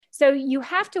So you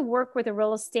have to work with a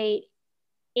real estate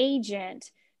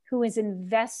agent who is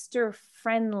investor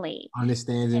friendly.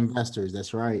 Understands investors.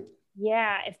 That's right.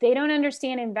 Yeah, if they don't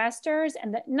understand investors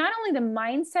and not only the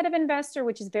mindset of investor,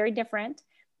 which is very different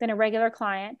than a regular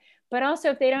client, but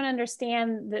also if they don't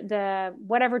understand the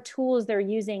whatever tools they're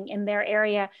using in their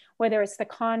area, whether it's the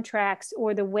contracts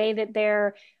or the way that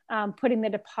they're putting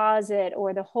the deposit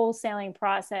or the wholesaling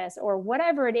process or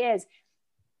whatever it is.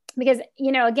 Because,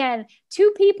 again,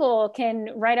 two people can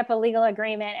write up a legal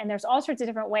agreement and there's all sorts of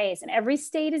different ways and every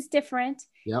state is different.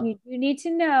 Yep. You need to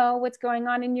know what's going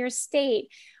on in your state.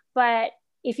 But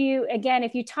if you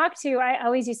talk to, I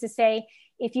always used to say,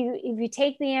 if you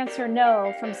take the answer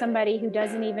no from somebody who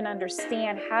doesn't even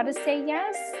understand how to say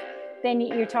yes, then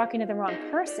you're talking to the wrong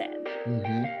person.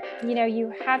 Mm-hmm.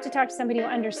 You have to talk to somebody who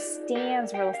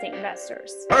understands real estate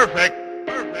investors. Perfect.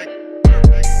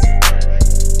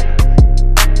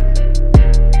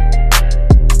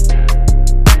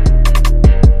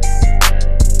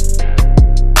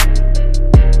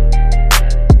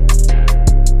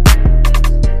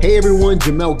 Hey everyone,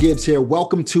 Jamel Gibbs here.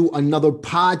 Welcome to another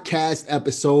podcast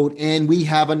episode, and we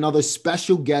have another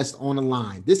special guest on the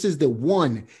line. This is the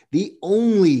one, the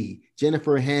only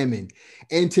Jennifer Hammond.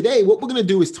 And today what we're going to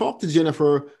do is talk to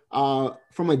Jennifer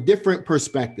from a different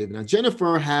perspective. Now,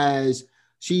 Jennifer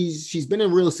she's been a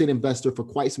real estate investor for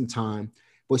quite some time,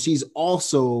 but she's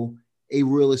also a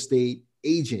real estate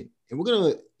agent. And we're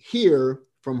going to hear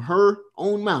from her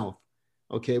own mouth.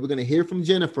 Okay, we're going to hear from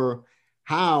Jennifer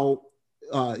how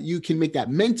you can make that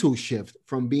mental shift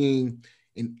from being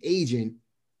an agent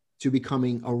to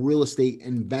becoming a real estate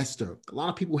investor. A lot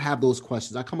of people have those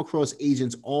questions. I come across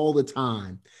agents all the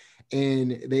time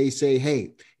and they say,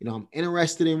 hey, I'm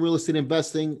interested in real estate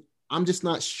investing. I'm just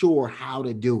not sure how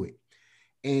to do it.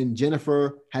 And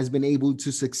Jennifer has been able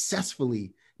to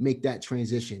successfully make that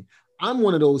transition. I'm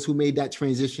one of those who made that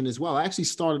transition as well. I actually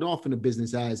started off in the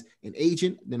business as an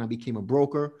agent, then I became a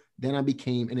broker, then I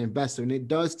became an investor. And it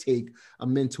does take a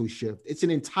mental shift. It's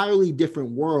an entirely different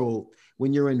world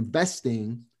when you're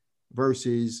investing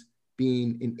versus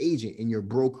being an agent and you're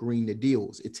brokering the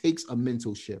deals. It takes a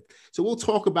mental shift. So we'll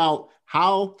talk about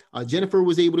how Jennifer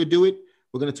was able to do it.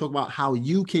 We're going to talk about how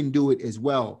you can do it as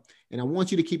well. And I want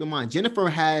you to keep in mind, Jennifer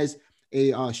has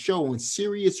a show on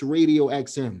Sirius Radio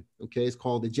XM. Okay, it's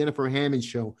called The Jennifer Hammond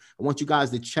Show. I want you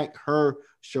guys to check her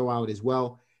show out as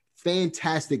well.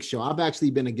 Fantastic show. I've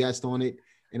actually been a guest on it,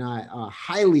 and I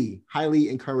highly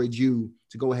encourage you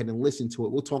to go ahead and listen to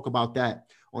it. We'll talk about that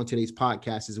on today's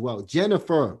podcast as well.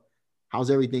 Jennifer, how's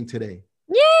everything today?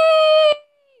 Yay!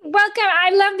 Welcome.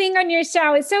 I love being on your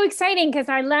show. It's so exciting because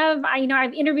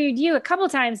I've interviewed you a couple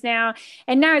times now,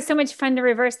 and now it's so much fun to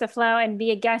reverse the flow and be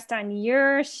a guest on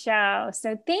your show.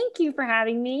 So thank you for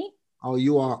having me. Oh,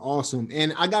 you are awesome.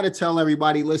 And I got to tell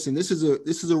everybody, listen, this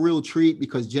is a real treat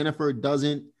because Jennifer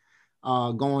doesn't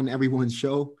go on everyone's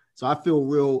show. So I feel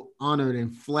real honored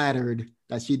and flattered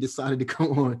that she decided to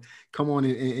come on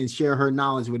and share her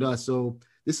knowledge with us. So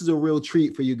this is a real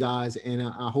treat for you guys. And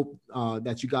I hope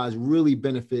that you guys really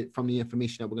benefit from the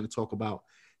information that we're going to talk about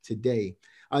today.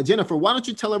 Jennifer, why don't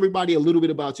you tell everybody a little bit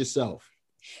about yourself?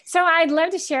 So I'd love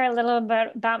to share a little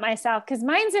bit about myself because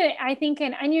mine's, I think,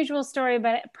 an unusual story,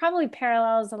 but it probably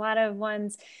parallels a lot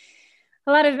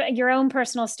of your own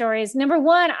personal stories. Number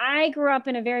one, I grew up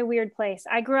in a very weird place.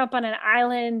 I grew up on an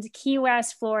island, Key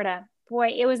West, Florida.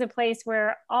 Boy, it was a place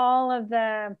where all of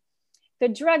the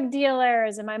drug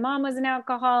dealers, and my mom was an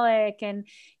alcoholic, and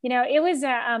it was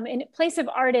a place of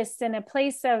artists and a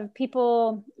place of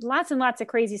people, lots and lots of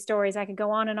crazy stories. I could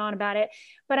go on and on about it,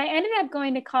 but I ended up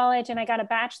going to college and I got a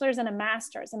bachelor's and a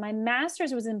master's, and my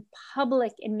master's was in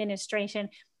public administration.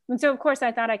 And so of course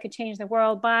I thought I could change the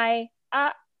world by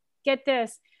get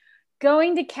this,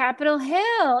 going to Capitol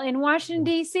Hill in Washington,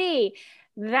 D.C.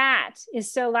 That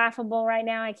is so laughable right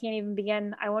now. I can't even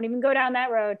begin. I won't even go down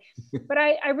that road. But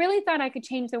I really thought I could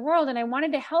change the world and I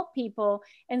wanted to help people.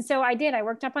 And so I did. I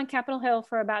worked up on Capitol Hill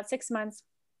for about 6 months.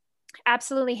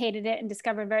 Absolutely hated it and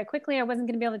discovered very quickly I wasn't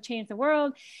going to be able to change the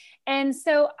world. And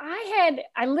so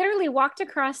I literally walked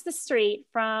across the street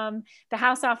from the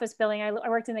House office building. I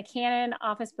worked in the Cannon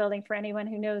office building for anyone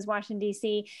who knows Washington,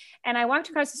 D.C. And I walked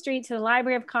across the street to the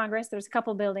Library of Congress. There's a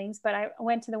couple buildings, but I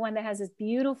went to the one that has this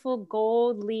beautiful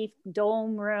gold leaf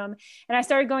dome room. And I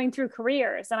started going through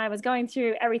careers, and I was going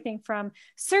through everything from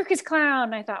circus clown.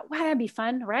 And I thought, wow, that'd be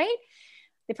fun, right?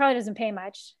 It probably doesn't pay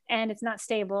much and it's not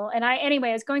stable. And I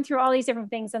was going through all these different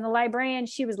things, and the librarian,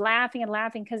 she was laughing and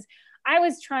laughing because I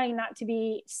was trying not to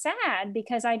be sad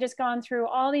because I just gone through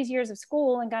all these years of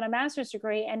school and got a master's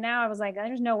degree. And now I was like,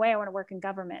 there's no way I want to work in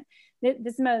government. This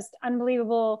is the most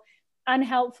unbelievable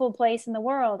unhelpful place in the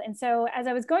world. And so as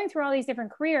I was going through all these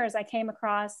different careers, I came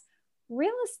across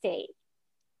real estate.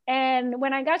 And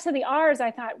when I got to the R's,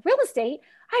 I thought, real estate?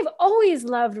 I've always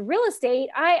loved real estate.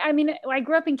 I mean, I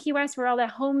grew up in Key West where all the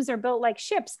homes are built like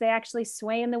ships. They actually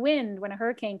sway in the wind when a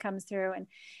hurricane comes through.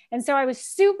 And so I was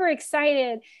super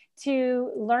excited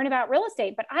to learn about real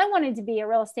estate, but I wanted to be a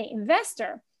real estate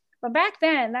investor. But back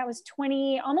then, that was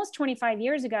almost 25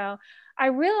 years ago, I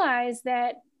realized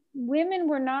that women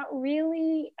were not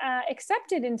really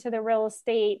accepted into the real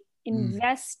estate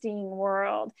investing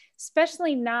world,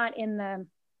 especially not in the,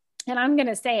 and I'm going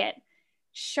to say it,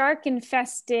 shark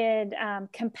infested,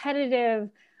 competitive,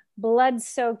 blood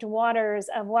soaked waters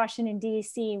of Washington,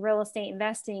 D.C. real estate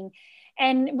investing.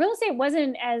 And real estate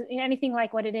wasn't as anything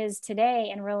like what it is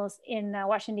today in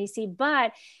Washington, D.C.,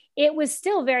 but it was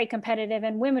still very competitive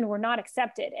and women were not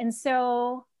accepted. And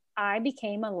so I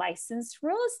became a licensed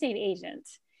real estate agent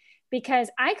because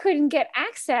I couldn't get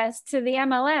access to the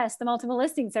MLS, the multiple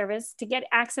listing service, to get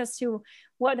access to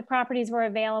what the properties were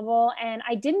available. And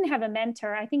I didn't have a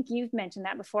mentor. I think you've mentioned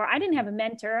that before. I didn't have a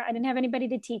mentor. I didn't have anybody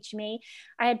to teach me.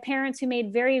 I had parents who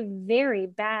made very, very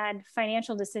bad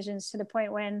financial decisions to the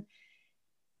point when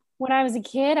I was a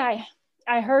kid,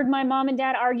 I heard my mom and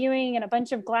dad arguing and a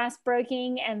bunch of glass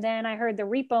breaking. And then I heard the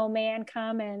repo man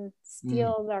come and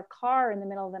steal their car in the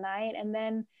middle of the night. And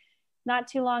then not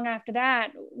too long after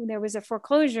that, there was a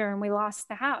foreclosure and we lost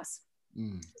the house.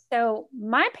 So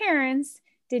my parents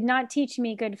did not teach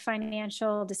me good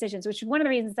financial decisions, which is one of the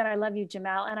reasons that I love you,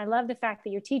 Jamel. And I love the fact that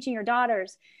you're teaching your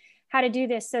daughters how to do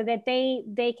this so that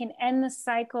they can end the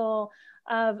cycle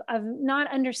of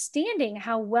not understanding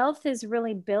how wealth is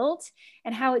really built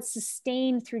and how it's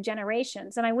sustained through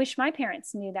generations. And I wish my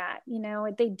parents knew that,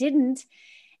 they didn't.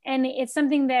 And it's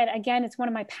something that, again, it's one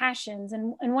of my passions.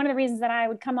 And one of the reasons that I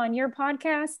would come on your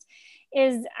podcast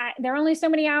is there are only so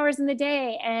many hours in the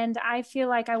day. And I feel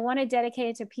like I want to dedicate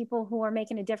it to people who are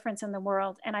making a difference in the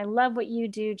world. And I love what you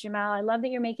do, Jamel. I love that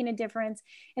you're making a difference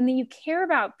and that you care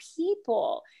about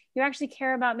people. You actually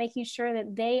care about making sure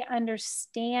that they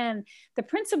understand the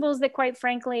principles that, quite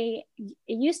frankly, it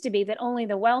used to be that only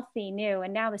the wealthy knew.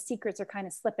 And now the secrets are kind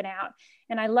of slipping out.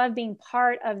 And I love being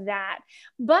part of that.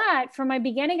 But from my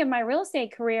beginning of my real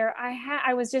estate career,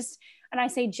 I was just, and I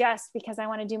say just because I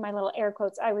want to do my little air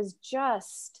quotes, I was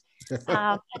just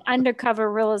an undercover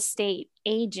real estate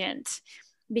agent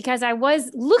because I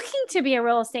was looking to be a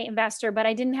real estate investor, but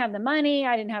I didn't have the money.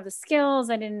 I didn't have the skills.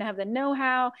 I didn't have the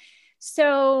know-how.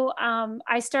 So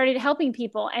I started helping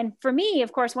people. And for me,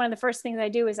 of course, one of the first things I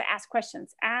do is I ask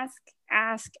questions, ask.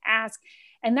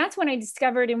 And that's when I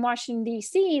discovered in Washington,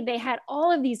 D.C., they had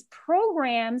all of these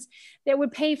programs that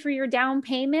would pay for your down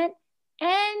payment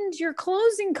and your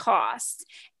closing costs.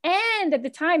 And at the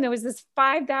time, there was this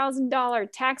 $5,000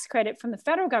 tax credit from the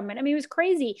federal government. I mean, it was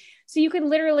crazy. So you could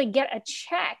literally get a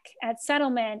check at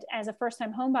settlement as a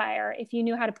first-time home buyer if you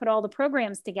knew how to put all the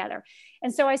programs together.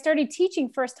 And so I started teaching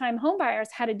first-time home buyers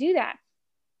how to do that,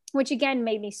 which again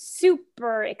made me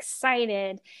super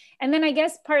excited. And then I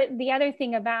guess the other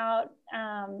thing about,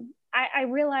 I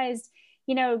realized,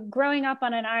 growing up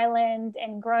on an island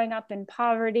and growing up in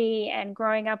poverty and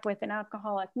growing up with an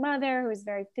alcoholic mother who was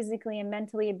very physically and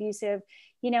mentally abusive,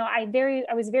 I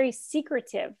was very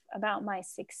secretive about my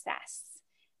success.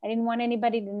 I didn't want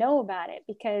anybody to know about it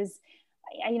because,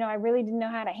 I really didn't know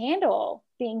how to handle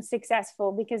being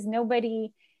successful because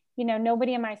nobody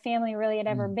in my family really had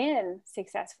ever been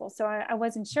successful. So I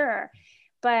wasn't sure.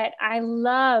 But I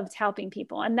loved helping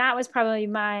people. And that was probably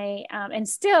and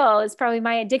still is probably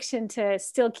my addiction to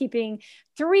still keeping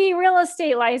 3 real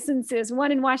estate licenses,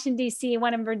 one in Washington, D.C.,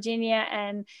 one in Virginia,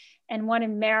 and one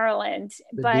in Maryland.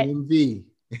 The DMV.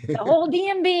 The whole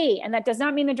DMV. And that does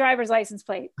not mean the driver's license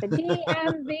plate, the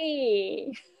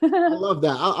DMV. I love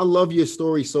that. I love your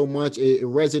story so much. It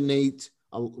resonates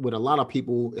with a lot of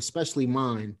people, especially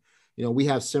mine. We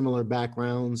have similar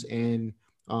backgrounds and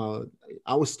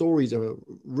our stories are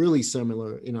really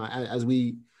similar. As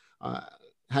we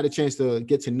had a chance to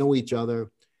get to know each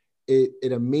other,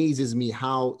 it amazes me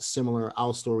how similar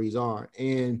our stories are.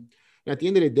 And at the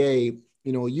end of the day,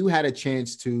 you had a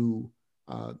chance to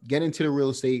get into the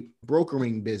real estate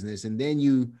brokering business, and then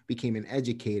you became an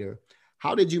educator.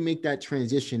 How did you make that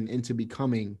transition into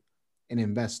becoming an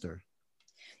investor?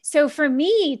 So for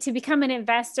me to become an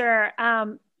investor,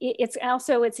 it's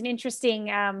an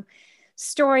interesting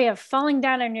story of falling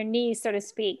down on your knees, so to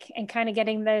speak, and kind of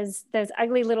getting those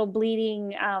ugly little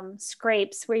bleeding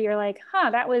scrapes where you're like,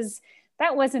 that was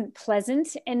that wasn't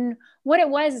pleasant. And what it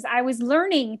was is I was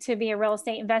learning to be a real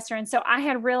estate investor. And so I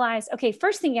had realized, okay,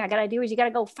 first thing I got to do is you got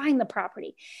to go find the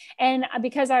property. And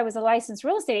because I was a licensed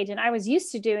real estate agent, I was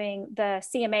used to doing the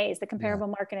CMAs, the comparable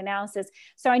market analysis.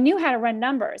 So I knew how to run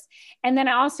numbers. And then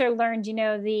I also learned,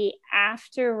 the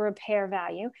after repair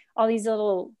value, all these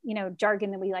little,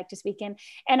 jargon that we like to speak in.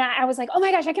 And I was like, oh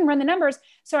my gosh, I can run the numbers.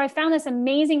 So I found this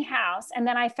amazing house. And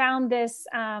then I found this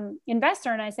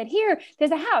investor and I said, here,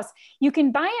 there's a house. You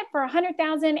can buy it for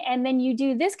 $100,000 and then you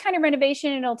do this kind of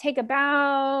renovation. And it'll take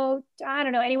about, I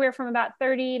don't know, anywhere from about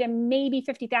 30 to maybe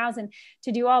 50,000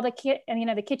 to do all the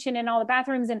the kitchen and all the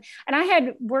bathrooms. And I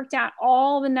had worked out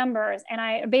all the numbers and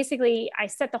I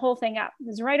set the whole thing up. It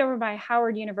was right over by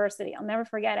Howard University. I'll never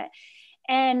forget it.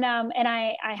 And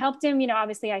I helped him,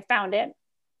 obviously I found it.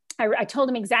 I told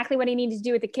him exactly what he needed to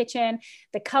do with the kitchen,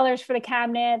 the colors for the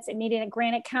cabinets. It needed a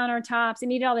granite countertops. It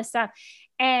needed all this stuff.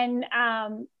 And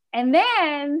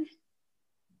then,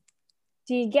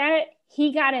 do you get it?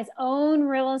 He got his own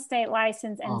real estate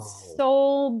license and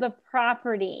sold the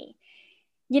property.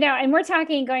 And we're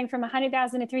talking going from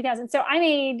 100,000 to 3,000. So I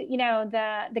made,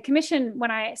 the commission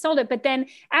when I sold it. But then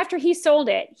after he sold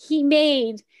it, he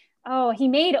made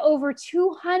over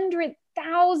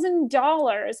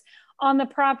 $200,000 on the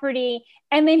property.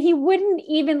 And then he wouldn't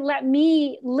even let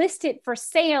me list it for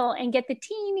sale and get the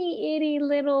teeny itty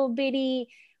little bitty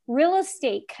real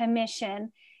estate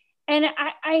commission. And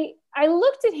I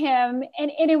looked at him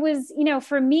and it was,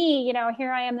 for me,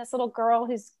 here I am, this little girl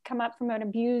who's come up from an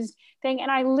abused thing. And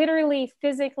I literally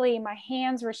physically, my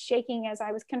hands were shaking as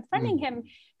I was confronting him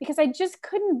because I just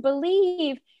couldn't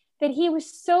believe that he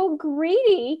was so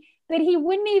greedy that he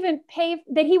wouldn't even pay,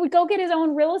 that he would go get his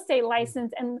own real estate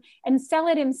license and sell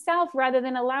it himself rather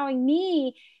than allowing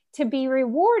me to be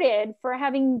rewarded for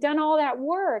having done all that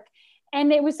work.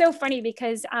 And it was so funny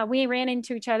because we ran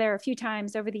into each other a few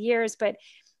times over the years, but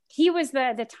he was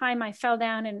the time I fell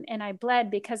down and I bled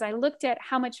because I looked at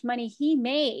how much money he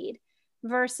made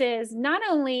versus not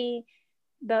only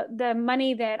the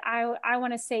money that I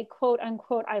want to say, quote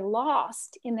unquote, I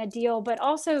lost in the deal, but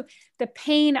also the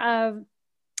pain of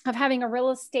having a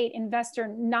real estate investor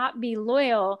not be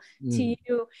loyal to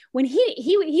you. When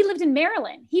he lived in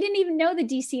Maryland, he didn't even know the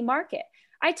DC market.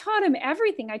 I taught him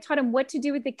everything. I taught him what to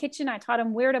do with the kitchen. I taught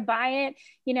him where to buy it.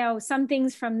 Some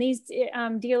things from these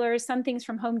dealers, some things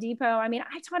from Home Depot. I mean,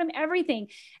 I taught him everything.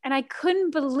 And I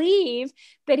couldn't believe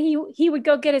that he would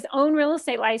go get his own real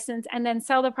estate license and then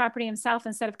sell the property himself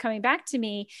instead of coming back to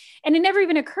me. And it never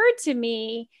even occurred to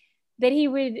me that he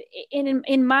would,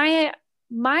 in my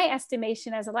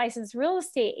estimation as a licensed real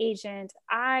estate agent,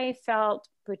 I felt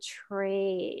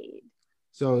betrayed.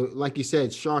 So like you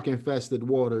said, shark infested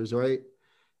waters, right?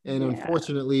 And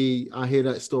unfortunately, I hear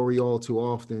that story all too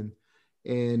often.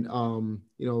 And,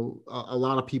 a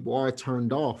lot of people are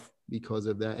turned off because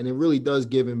of that. And it really does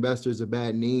give investors a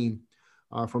bad name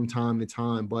from time to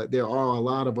time. But there are a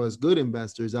lot of us good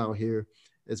investors out here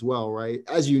as well, right?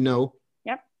 As you know.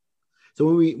 Yep. So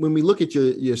when we look at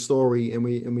your story and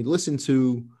we listen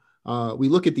to, we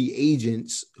look at the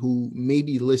agents who may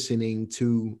be listening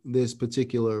to this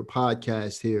particular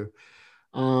podcast here.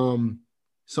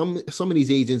 Some of these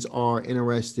agents are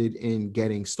interested in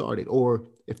getting started, or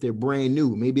if they're brand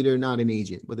new, maybe they're not an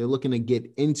agent, but they're looking to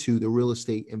get into the real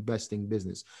estate investing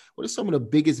business. What are some of the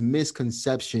biggest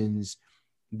misconceptions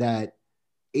that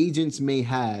agents may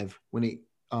have when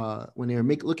they're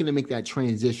looking to make that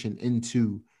transition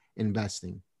into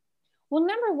investing? Well,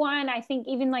 number one, I think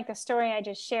even like the story I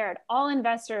just shared, all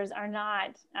investors are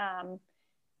not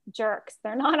jerks.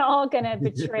 They're not all going to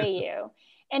betray you.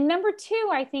 And number two,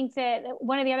 I think that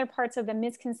one of the other parts of the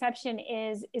misconception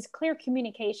is clear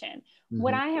communication.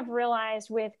 What I have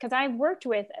realized because I've worked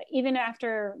with, even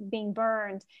after being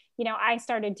burned, I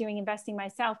started doing investing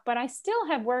myself, but I still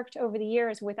have worked over the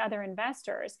years with other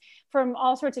investors from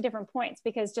all sorts of different points,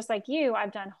 because just like you,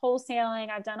 I've done wholesaling,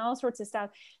 I've done all sorts of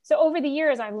stuff. So over the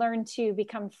years, I've learned to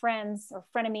become friends or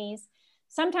frenemies.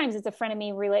 Sometimes it's a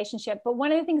frenemy relationship. But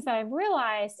one of the things that I've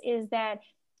realized is that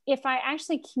if I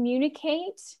actually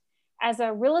communicate as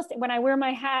a real estate, when I wear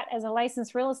my hat as a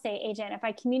licensed real estate agent, if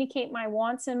I communicate my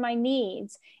wants and my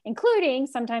needs, including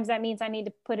sometimes that means I need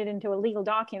to put it into a legal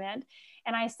document.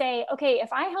 And I say, okay,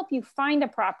 if I help you find a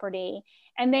property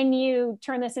and then you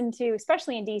turn this into,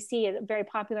 especially in DC, it's very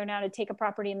popular now to take a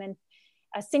property and then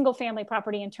a single family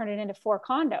property and turn it into 4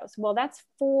 condos. Well, that's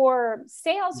 4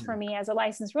 sales for me as a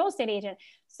licensed real estate agent.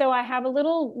 So I have a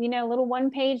little, little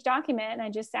 1-page document, and I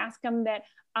just ask them that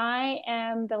I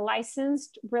am the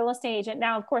licensed real estate agent.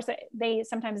 Now, of course, they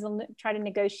sometimes try to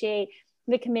negotiate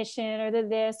the commission or the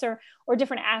this or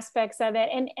different aspects of it.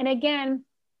 And again,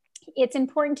 it's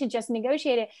important to just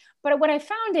negotiate it. But what I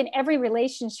found in every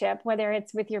relationship, whether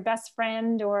it's with your best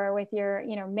friend or with your,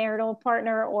 marital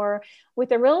partner or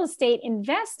with a real estate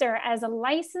investor, as a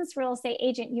licensed real estate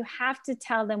agent, you have to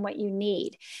tell them what you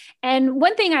need. And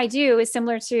one thing I do is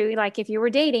similar to like if you were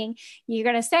dating, you're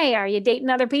going to say, are you dating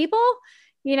other people?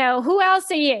 Who else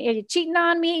are you cheating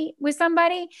on me with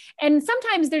somebody? And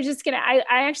sometimes they're just going to, I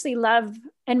actually love,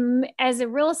 and as a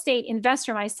real estate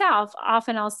investor myself,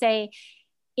 often I'll say,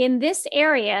 in this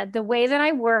area, the way that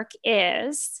I work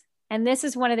is, and this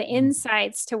is one of the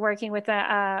insights to working with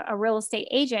a real estate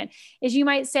agent, is you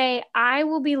might say, I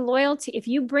will be loyal to, if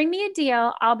you bring me a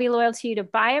deal, I'll be loyal to you to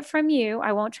buy it from you.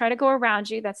 I won't try to go around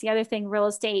you. That's the other thing, real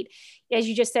estate, as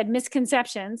you just said,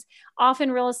 misconceptions.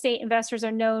 Often real estate investors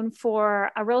are known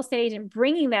for a real estate agent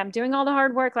bringing them, doing all the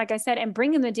hard work, like I said, and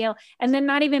bringing the deal, and then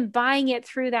not even buying it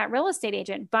through that real estate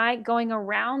agent, by going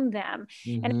around them.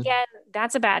 Mm-hmm. And again,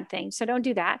 that's a bad thing. So don't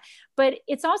do that. But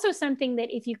it's also something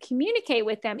that if you communicate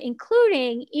with them,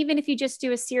 including even if you just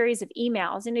do a series of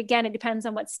emails, and again, it depends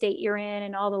on what state you're in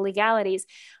and all the legalities.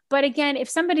 But again,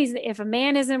 if a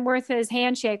man isn't worth his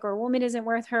handshake, or a woman isn't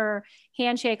worth her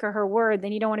handshake or her word,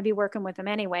 then you don't want to be working with them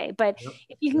anyway. But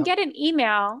if you can get an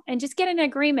email and just get an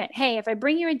agreement, hey, if I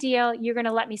bring you a deal, you're going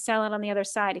to let me sell it on the other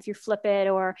side if you flip it,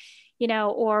 or,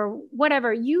 or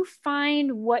whatever. You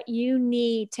find what you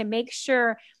need to make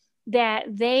sure that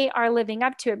they are living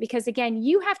up to it. Because again,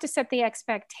 you have to set the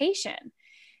expectation,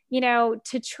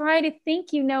 to try to think,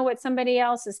 what somebody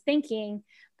else is thinking.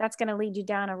 That's going to lead you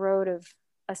down a road of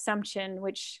assumption,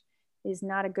 which is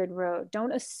not a good road.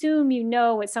 Don't assume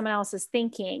what someone else is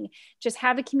thinking. Just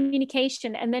have a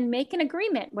communication and then make an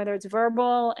agreement, whether it's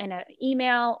verbal and an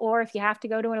email, or if you have to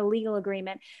go to a legal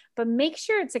agreement, but make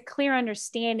sure it's a clear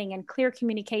understanding and clear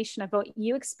communication of what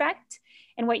you expect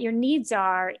and what your needs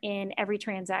are in every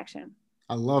transaction.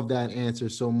 I love that answer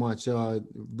so much.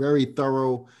 Very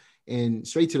thorough and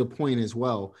straight to the point as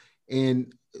well.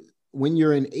 And when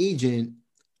you're an agent,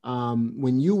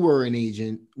 when you were an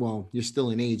agent, well, you're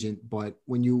still an agent, but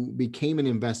when you became an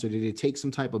investor, did it take some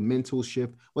type of mental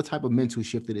shift? What type of mental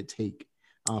shift did it take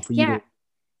for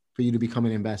you to become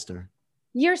an investor?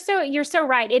 You're so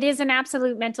right. It is an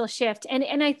absolute mental shift.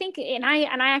 And I think, and I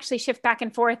actually shift back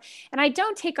and forth, and I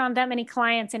don't take on that many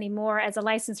clients anymore as a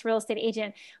licensed real estate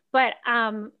agent, but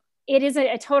it is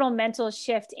a total mental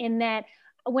shift in that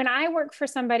when I work for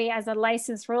somebody as a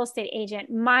licensed real estate agent,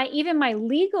 even my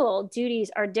legal duties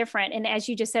are different. And as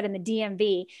you just said, in the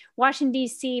DMV, Washington,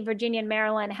 D.C., Virginia, and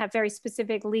Maryland have very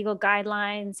specific legal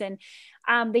guidelines. And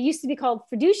they used to be called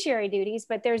fiduciary duties,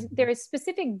 but there is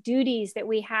specific duties that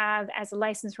we have as a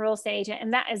licensed real estate agent.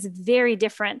 And that is very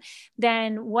different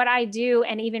than what I do,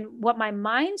 and even what my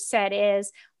mindset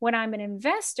is when I'm an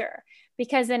investor.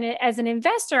 Because then as an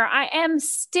investor, I am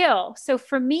still, so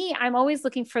for me, I'm always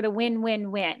looking for the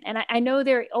win-win-win. And I know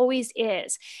there always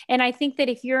is. And I think that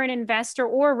if you're an investor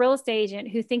or a real estate agent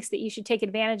who thinks that you should take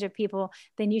advantage of people,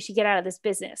 then you should get out of this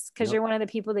business, because you're one of the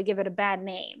people that give it a bad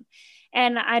name.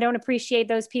 And I don't appreciate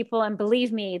those people. And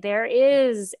believe me, there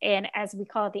is as we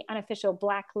call it, the unofficial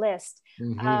blacklist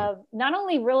of not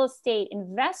only real estate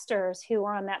investors who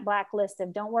are on that blacklist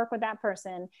of don't work with that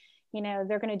person.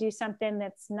 They're going to do something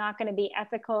that's not going to be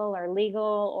ethical or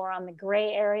legal or on the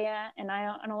gray area. And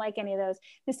I don't like any of those.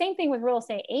 The same thing with real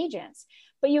estate agents,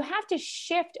 but you have to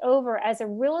shift over as a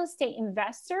real estate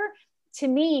investor. To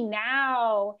me,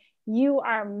 now you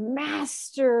are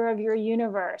master of your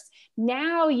universe.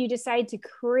 Now you decide to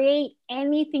create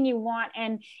anything you want.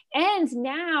 And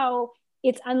now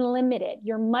it's unlimited.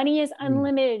 Your money is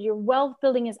unlimited. Your wealth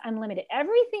building is unlimited.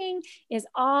 Everything is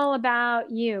all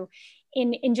about you.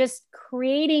 In just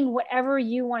creating whatever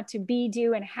you want to be,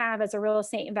 do, and have as a real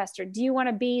estate investor. Do you want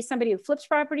to be somebody who flips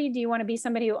property? Do you want to be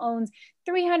somebody who owns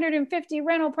 350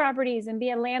 rental properties and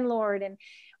be a landlord?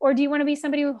 Or do you want to be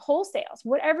somebody who wholesales?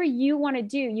 Whatever you want to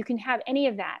do, you can have any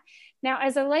of that. Now,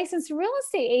 as a licensed real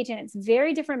estate agent, it's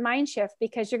very different mind shift,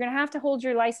 because you're going to have to hold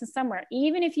your license somewhere.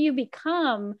 Even if you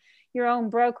become your own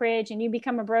brokerage and you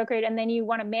become a broker and then you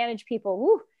want to manage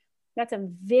people, that's a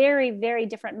very, very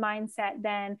different mindset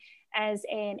than as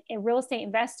a real estate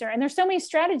investor. And there's so many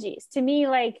strategies. To me,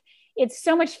 like, it's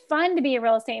so much fun to be a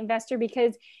real estate investor,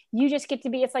 because you just get to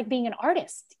be, it's like being an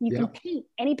artist. You can paint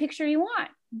any picture you want,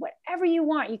 whatever you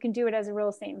want, you can do it as a real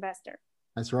estate investor.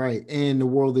 That's right. And the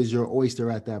world is your oyster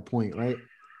at that point, right?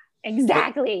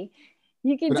 Exactly.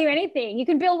 You can do anything. You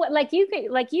can build like you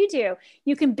do.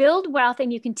 You can build wealth,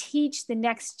 and you can teach the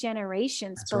next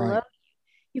generations below. Right.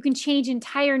 You can change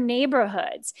entire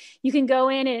neighborhoods. You can go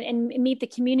in and meet the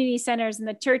community centers and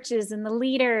the churches and the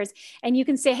leaders. And you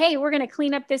can say, hey, we're going to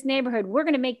clean up this neighborhood. We're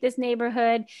going to make this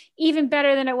neighborhood even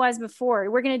better than it was before.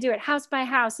 We're going to do it house by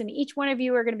house. And each one of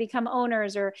you are going to become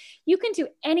owners, or you can do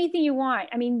anything you want.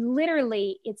 I mean,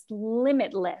 literally, it's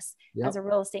limitless as a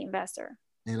real estate investor.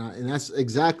 And that's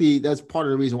part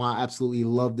of the reason why I absolutely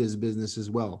love this business as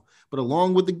well. But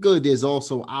along with the good, there's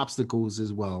also obstacles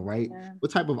as well, right? Yeah.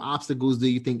 What type of obstacles do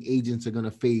you think agents are going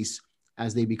to face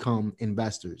as they become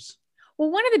investors?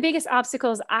 Well, one of the biggest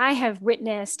obstacles I have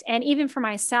witnessed, and even for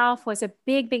myself, was a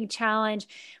big challenge.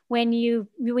 When you've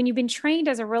been trained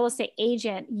as a real estate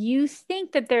agent, you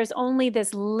think that there's only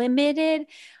this limited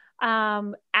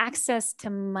access to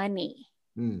money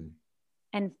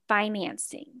and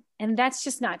financing. And that's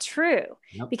just not true.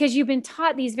 Yep. Because you've been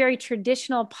taught these very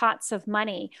traditional pots of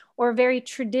money or very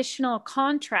traditional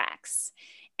contracts.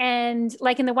 And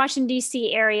like in the Washington,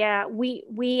 D.C. area,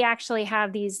 we actually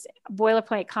have these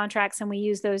boilerplate contracts, and we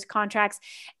use those contracts.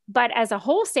 But as a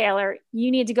wholesaler, you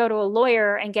need to go to a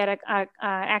lawyer and get a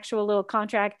actual little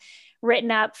contract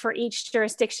written up for each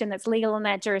jurisdiction that's legal in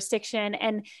that jurisdiction.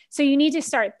 And so you need to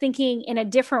start thinking in a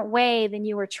different way than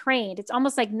you were trained. It's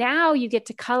almost like now you get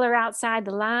to color outside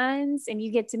the lines and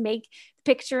you get to make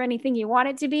the picture anything you want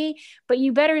it to be, but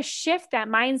you better shift that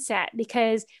mindset,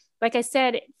 because like I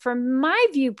said, from my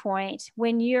viewpoint,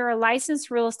 when you're a licensed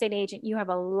real estate agent, you have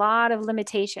a lot of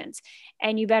limitations,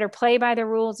 and you better play by the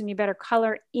rules and you better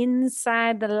color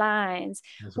inside the lines.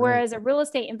 That's Whereas right. A real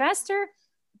estate investor,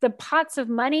 the pots of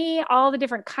money, all the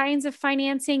different kinds of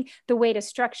financing, the way to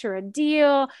structure a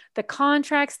deal, the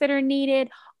contracts that are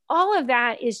needed, all of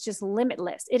that is just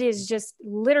limitless. It is just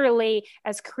literally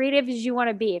as creative as you want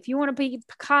to be. If you want to be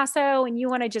Picasso and you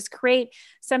want to just create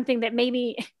something that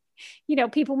maybe,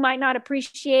 people might not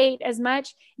appreciate as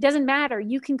much, it doesn't matter.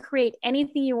 You can create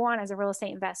anything you want as a real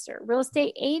estate investor. Real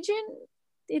estate agent,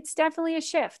 it's definitely a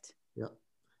shift. Yeah.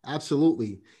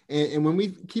 Absolutely. And when we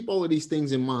keep all of these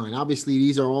things in mind, obviously,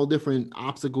 these are all different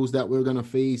obstacles that we're going to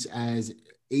face as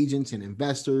agents and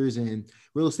investors and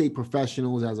real estate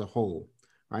professionals as a whole,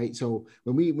 right? So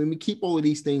when we keep all of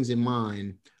these things in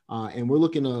mind, and we're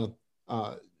looking to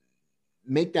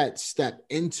make that step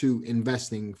into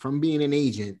investing from being an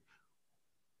agent,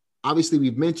 obviously,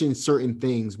 we've mentioned certain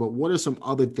things, but what are some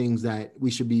other things that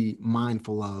we should be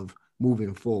mindful of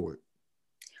moving forward?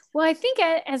 Well, I think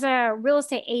as a real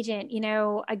estate agent,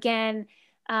 again,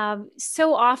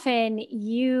 so often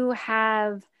you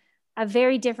have a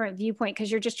very different viewpoint because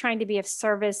you're just trying to be of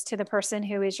service to the person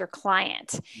who is your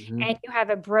client. Mm-hmm. And you have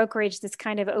a brokerage that's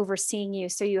kind of overseeing you.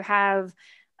 So you have,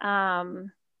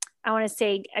 I want to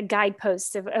say, a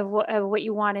guidepost of what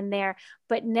you want in there.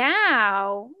 But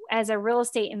now, as a real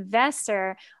estate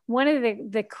investor, one of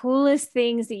the coolest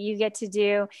things that you get to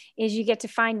do is you get to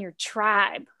find your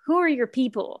tribe. Who are your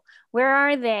people? Where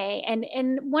are they?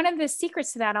 And one of the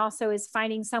secrets to that also is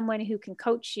finding someone who can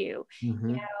coach you.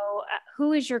 Mm-hmm.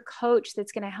 Who is your coach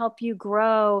that's going to help you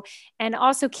grow and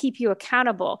also keep you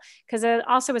accountable? Because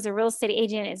also as a real estate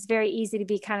agent, it's very easy to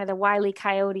be kind of the Wile E.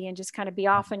 Coyote and just kind of be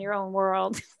off in your own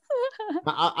world.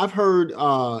 I've heard,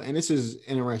 and this is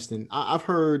interesting, I've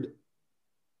heard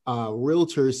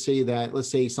realtors say that, let's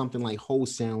say something like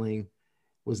wholesaling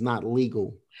was not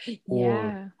legal.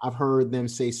 Or I've heard them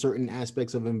say certain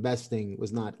aspects of investing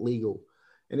was not legal.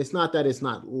 And it's not that it's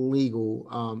not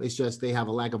legal. It's just they have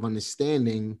a lack of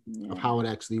understanding of how it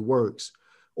actually works.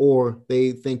 Or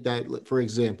they think that, for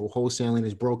example, wholesaling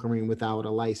is brokering without a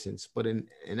license. But in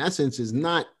essence, is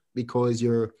not, because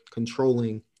you're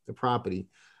controlling the property.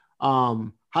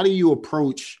 How do you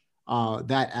approach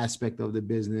that aspect of the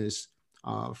business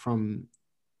from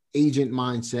agent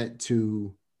mindset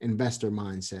to investor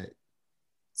mindset?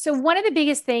 So one of the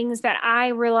biggest things that I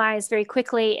realized very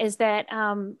quickly is that,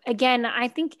 again, I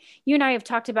think you and I have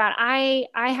talked about, I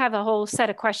have a whole set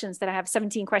of questions that I have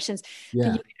 17 questions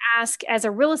that you can ask as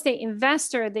a real estate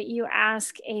investor, that you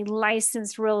ask a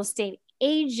licensed real estate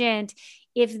agent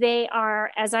if they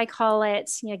are, as I call it,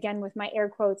 again, with my air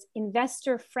quotes,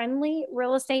 investor friendly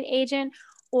real estate agent,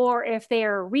 or if they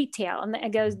are retail.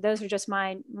 And those are just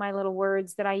my little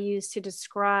words that I use to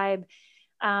describe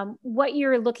what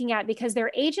you're looking at, because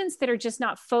they're agents that are just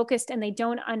not focused and they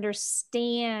don't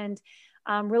understand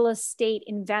real estate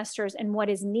investors and what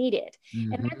is needed.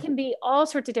 Mm-hmm. And that can be all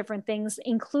sorts of different things,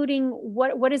 including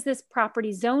what is this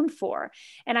property zoned for?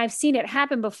 And I've seen it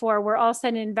happen before, where all of a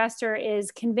sudden an investor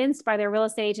is convinced by their real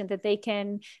estate agent that they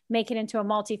can make it into a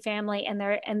multifamily,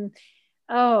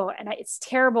 it's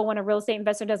terrible when a real estate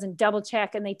investor doesn't double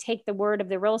check and they take the word of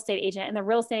the real estate agent, and the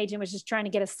real estate agent was just trying to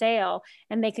get a sale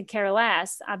and they could care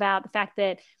less about the fact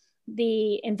that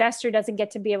the investor doesn't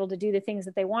get to be able to do the things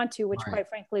that they want to, which Right. quite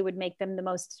frankly would make them the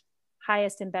most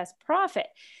highest and best profit.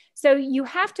 So you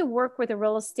have to work with a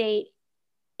real estate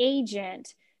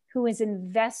agent who is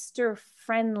investor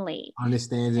friendly.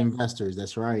 Understands investors.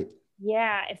 That's right.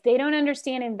 Yeah, if they don't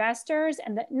understand investors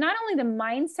and not only the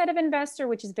mindset of investor,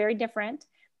 which is very different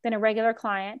than a regular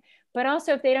client, but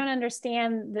also if they don't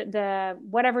understand the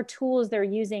whatever tools they're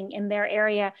using in their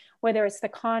area, whether it's the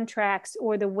contracts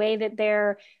or the way that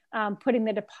they're putting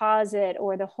the deposit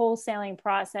or the wholesaling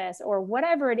process or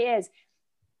whatever it is.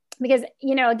 Because,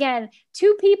 again,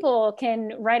 two people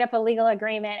can write up a legal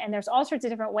agreement and there's all sorts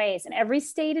of different ways and every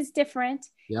state is different.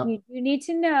 Yep. You need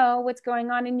to know what's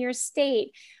going on in your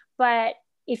state. But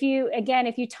if you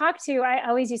talk to, I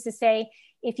always used to say,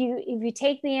 if you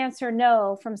take the answer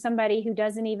no from somebody who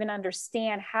doesn't even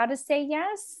understand how to say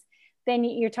yes, then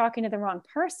you're talking to the wrong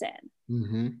person.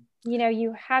 Mm-hmm.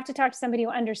 You have to talk to somebody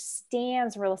who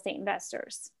understands real estate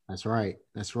investors. That's right.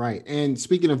 That's right. And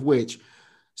speaking of which,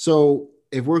 so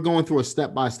if we're going through a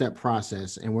step-by-step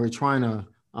process and we're trying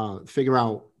to figure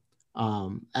out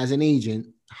as an agent,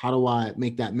 how do I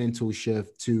make that mental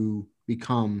shift to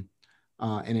become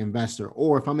an investor?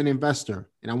 Or if I'm an investor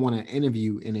and I want to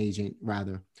interview an agent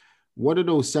rather, what are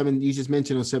those you just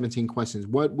mentioned those 17 questions.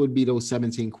 What would be those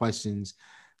 17 questions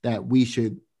that we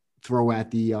should throw at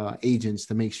the agents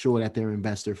to make sure that they're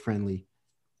investor friendly?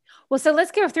 Well, so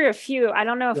let's go through a few. I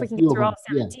don't know if we can get through all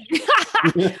 17.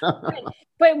 Yeah.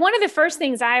 But one of the first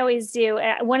things I always do,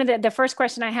 one of the first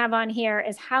question I have on here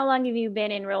is, how long have you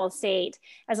been in real estate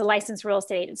as a licensed real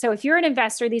estate agent? So if you're an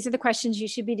investor, these are the questions you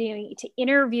should be doing to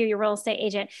interview your real estate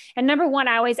agent. And number one,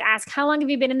 I always ask, how long have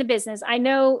you been in the business? I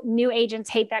know new agents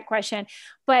hate that question,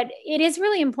 but it is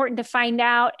really important to find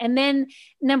out. And then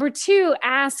number two,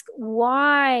 ask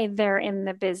why they're in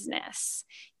the business.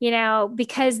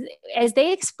 Because as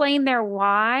they explain their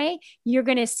why, you're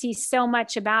going to see so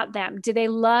much about them. Do they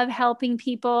love helping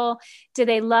people? Do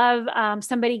they love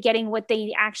somebody getting what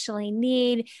they actually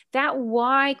need? That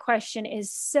why question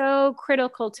is so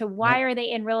critical to why are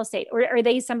they in real estate? Or are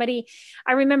they somebody?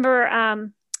 I remember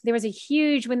there was a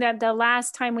huge, when the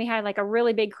last time we had like a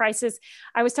really big crisis,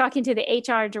 I was talking to the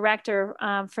HR director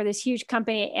for this huge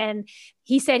company, and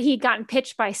he said he'd gotten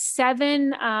pitched by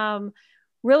 7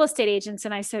 real estate agents.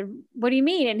 And I said, what do you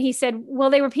mean? And he said, well,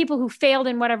 they were people who failed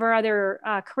in whatever other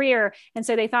career. And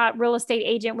so they thought real estate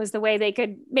agent was the way they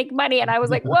could make money. And I was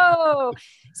like, whoa.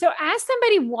 So ask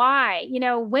somebody why,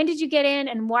 when did you get in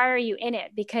and why are you in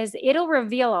it? Because it'll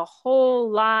reveal a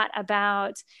whole lot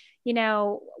about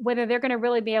whether they're going to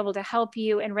really be able to help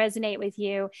you and resonate with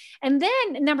you. And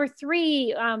then number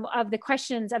 3 of the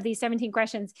questions of these 17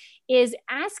 questions is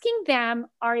asking them,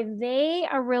 are they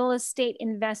a real estate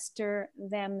investor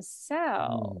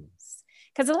themselves?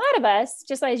 Because a lot of us,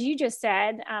 just as you just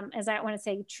said, as I want to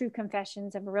say, true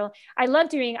confessions of a real, I love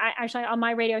doing, actually on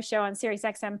my radio show on Sirius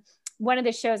XM, one of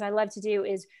the shows I love to do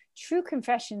is true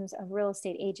confessions of real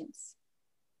estate agents.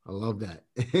 I love that.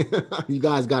 You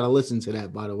guys got to listen to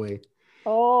that, by the way.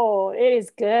 Oh, it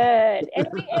is good. And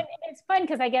it's fun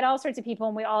because I get all sorts of people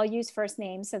and we all use first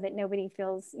names so that nobody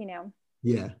feels,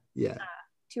 Yeah.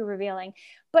 too revealing,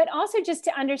 but also just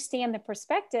to understand the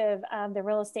perspective of the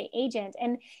real estate agent.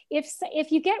 And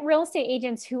if you get real estate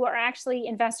agents who are actually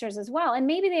investors as well, and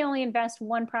maybe they only invest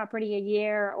 1 property a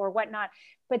year or whatnot,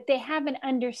 but they have an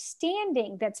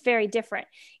understanding that's very different.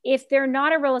 If they're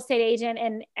not a real estate agent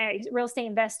and a real estate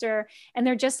investor, and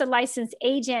they're just a licensed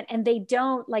agent and they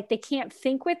can't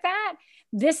think with that,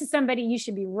 this is somebody you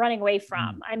should be running away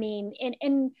from. I mean,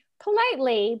 in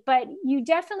politely, but you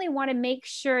definitely want to make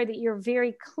sure that you're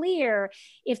very clear.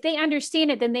 If they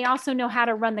understand it, then they also know how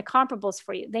to run the comparables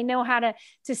for you. They know how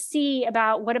to see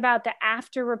about what about the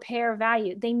after repair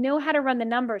value. They know how to run the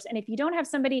numbers. And if you don't have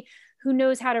somebody who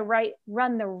knows how to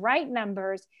run the right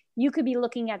numbers, you could be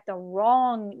looking at the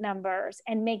wrong numbers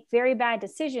and make very bad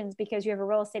decisions because you have a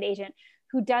real estate agent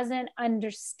who doesn't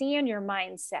understand your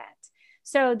mindset.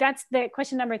 So that's the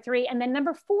question number 3. And then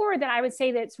number 4 that I would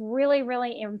say that's really,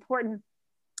 really important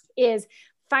is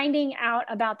finding out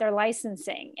about their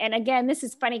licensing. And again, this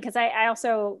is funny because I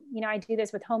also, I do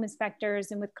this with home inspectors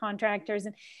and with contractors.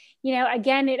 And,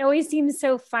 again, it always seems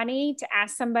so funny to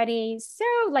ask somebody, so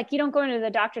like you don't go into the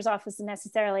doctor's office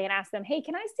necessarily and ask them, hey,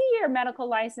 can I see your medical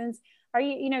license? Are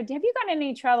you, have you gotten in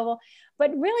any trouble?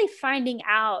 But really finding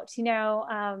out,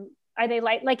 are they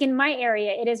like in my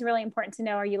area, it is really important to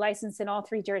know, are you licensed in all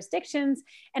 3 jurisdictions?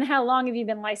 And how long have you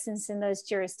been licensed in those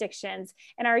jurisdictions?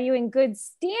 And are you in good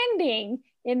standing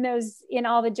in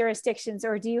all the jurisdictions?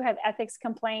 Or do you have ethics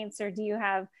complaints or do you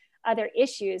have other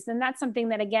issues? And that's something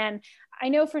that, again, I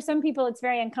know for some people it's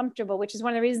very uncomfortable, which is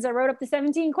one of the reasons I wrote up the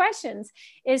 17 questions,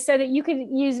 is so that you could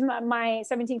use my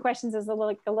 17 questions as a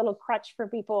little crutch for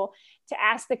people to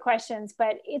ask the questions.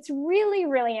 But it's really,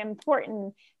 really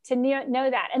important to know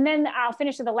that. And then I'll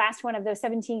finish with the last one of those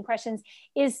 17 questions,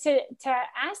 is to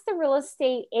ask the real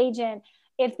estate agent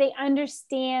if they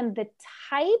understand the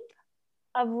type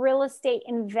of real estate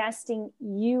investing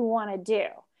you want to do.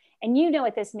 And you know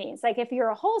what this means. Like if you're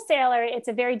a wholesaler, it's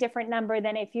a very different number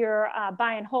than if you're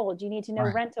buy and hold. You need to know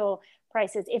rental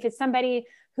prices. If it's somebody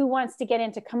who wants to get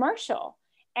into commercial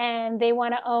and they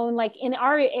want to own, like in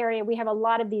our area, we have a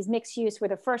lot of these mixed use where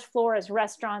the first floor is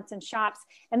restaurants and shops.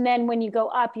 And then when you go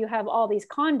up, you have all these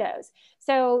condos.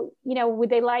 So,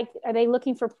 are they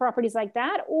looking for properties like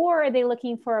that? Or are they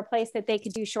looking for a place that they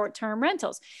could do short-term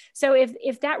rentals? So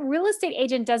if that real estate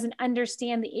agent doesn't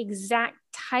understand the exact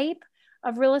type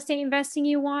of real estate investing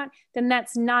you want, then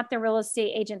that's not the real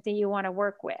estate agent that you want to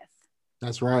work with.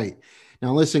 That's right.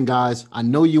 Now, listen, guys, I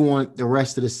know you want the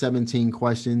rest of the 17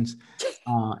 questions.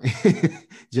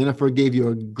 Jennifer gave you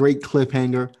a great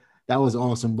cliffhanger. That was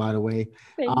awesome, by the way.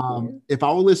 If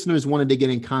our listeners wanted to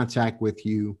get in contact with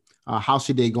you, how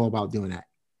should they go about doing that?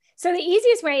 So the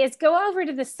easiest way is go over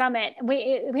to the summit.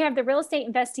 We have the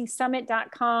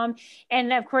realestateinvestingsummit.com.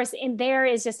 And of course, in there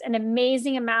is just an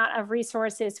amazing amount of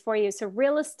resources for you. So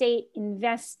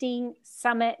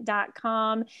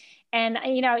realestateinvestingsummit.com. And,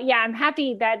 I'm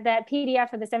happy that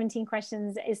PDF of the 17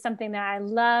 questions is something that I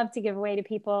love to give away to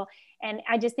people. And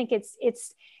I just think it's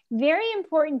very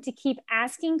important to keep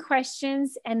asking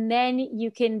questions, and then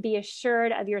you can be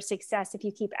assured of your success if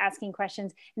you keep asking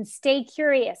questions and stay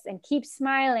curious and keep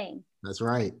smiling. That's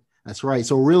right. That's right.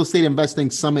 So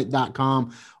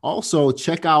realestateinvestingsummit.com. Also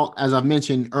check out, as I've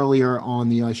mentioned earlier on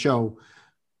the show,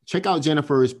 check out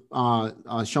Jennifer's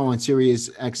show on Sirius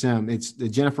XM. It's the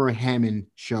Jennifer Hammond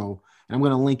Show. And I'm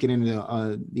going to link it in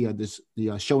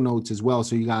the show notes as well,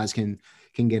 so you guys can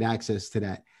get access to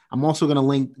that. I'm also going to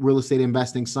link Real Estate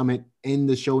Investing Summit in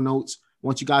the show notes. I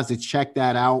want you guys to check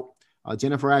that out.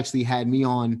 Jennifer actually had me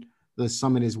on the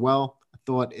summit as well. I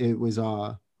thought it was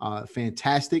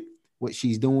fantastic what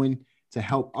she's doing to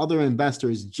help other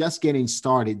investors just getting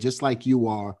started, just like you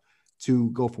are,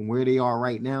 to go from where they are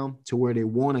right now to where they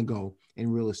want to go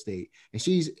in real estate. And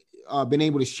she's been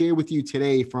able to share with you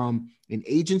today from an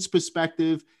agent's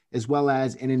perspective as well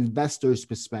as an investor's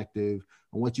perspective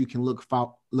on what you can look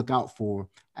out for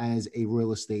as a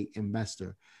real estate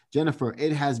investor. Jennifer,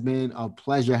 it has been a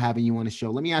pleasure having you on the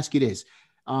show. Let me ask you this.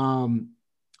 Are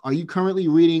you currently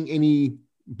reading any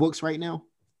books right now?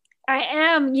 I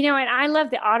am, and I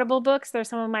love the Audible books. They're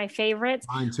some of my favorites.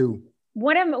 Mine too.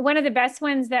 One of the best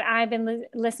ones that I've been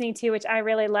listening to, which I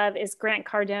really love, is Grant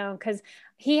Cardone, because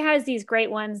he has these great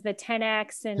ones, the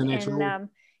 10X and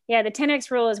the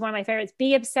 10X rule is one of my favorites.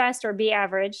 Be obsessed or be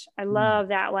average. I love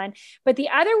that one. But the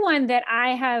other one that I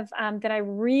have that I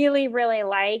really, really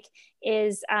like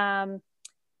is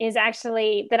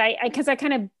actually that because I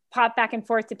kind of pop back and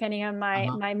forth depending on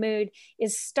my mood,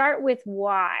 is Start with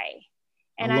Why.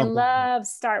 And I love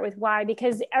Start with Why,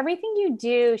 because everything you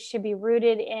do should be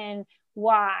rooted in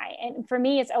why. And for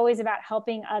me, it's always about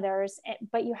helping others,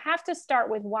 but you have to start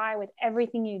with why with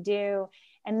everything you do.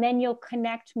 And then you'll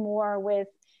connect more with,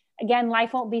 again,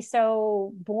 life won't be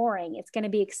so boring. It's going to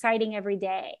be exciting every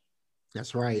day.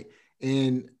 That's right.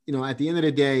 And, at the end of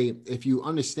the day, if you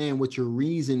understand what your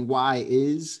reason why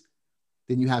is,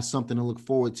 then you have something to look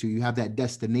forward to. You have that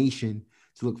destination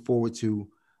to look forward to,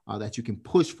 that you can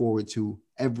push forward to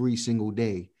every single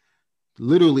day.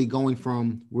 Literally going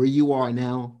from where you are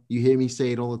now, you hear me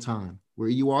say it all the time, where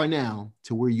you are now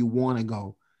to where you want to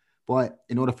go. But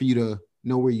in order for you to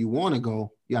know where you want to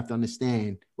go, you have to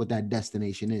understand what that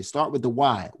destination is. Start with the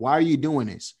why. Why are you doing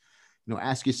this?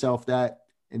 Ask yourself that,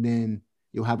 and then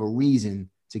you'll have a reason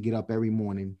to get up every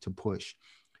morning to push.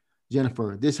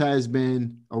 Jennifer, this has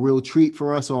been a real treat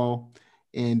for us all.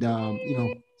 And,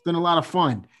 it's been a lot of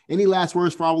fun. Any last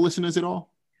words for our listeners at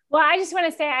all? Well, I just want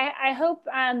to say, I hope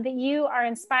that you are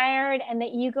inspired and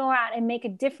that you go out and make a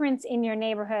difference in your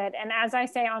neighborhood. And as I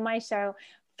say on my show,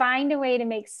 find a way to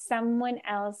make someone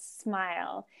else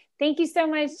smile. Thank you so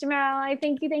much, Jamal. I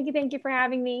thank you for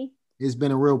having me. It's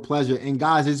been a real pleasure. And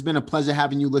guys, it's been a pleasure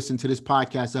having you listen to this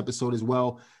podcast episode as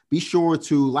well. Be sure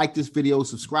to like this video,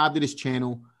 subscribe to this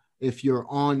channel. If you're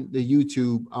on the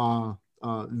YouTube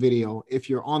video, if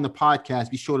you're on the podcast,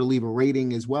 be sure to leave a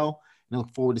rating as well. And I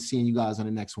look forward to seeing you guys on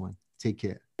the next one. Take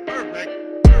care.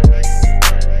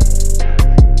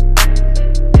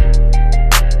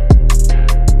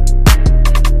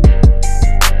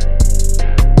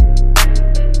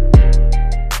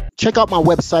 check out my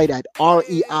website at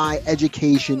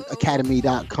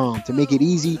reieducationacademy.com. To make it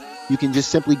easy, you can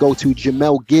just simply go to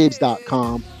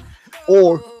jamelgibbs.com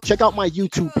or check out my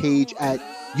YouTube page at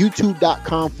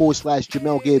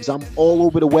youtube.com/Jamel Gibbs. I'm all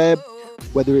over the web,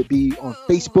 whether it be on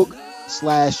Facebook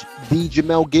 /the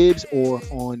Jamel Gibbs or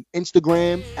on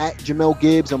Instagram at Jamel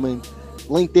Gibbs. I'm in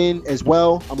LinkedIn as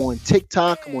well. I'm on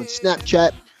TikTok. I'm on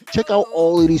Snapchat. Check out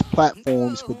all of these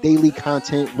platforms for daily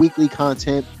content, weekly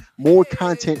content, more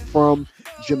content from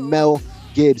Jamel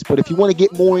Gibbs. But if you want to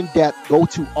get more in depth, go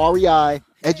to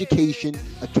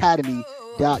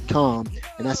reieducationacademy.com,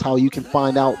 and that's how you can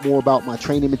find out more about my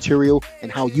training material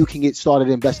and how you can get started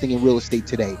investing in real estate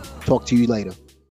today. Talk to you later.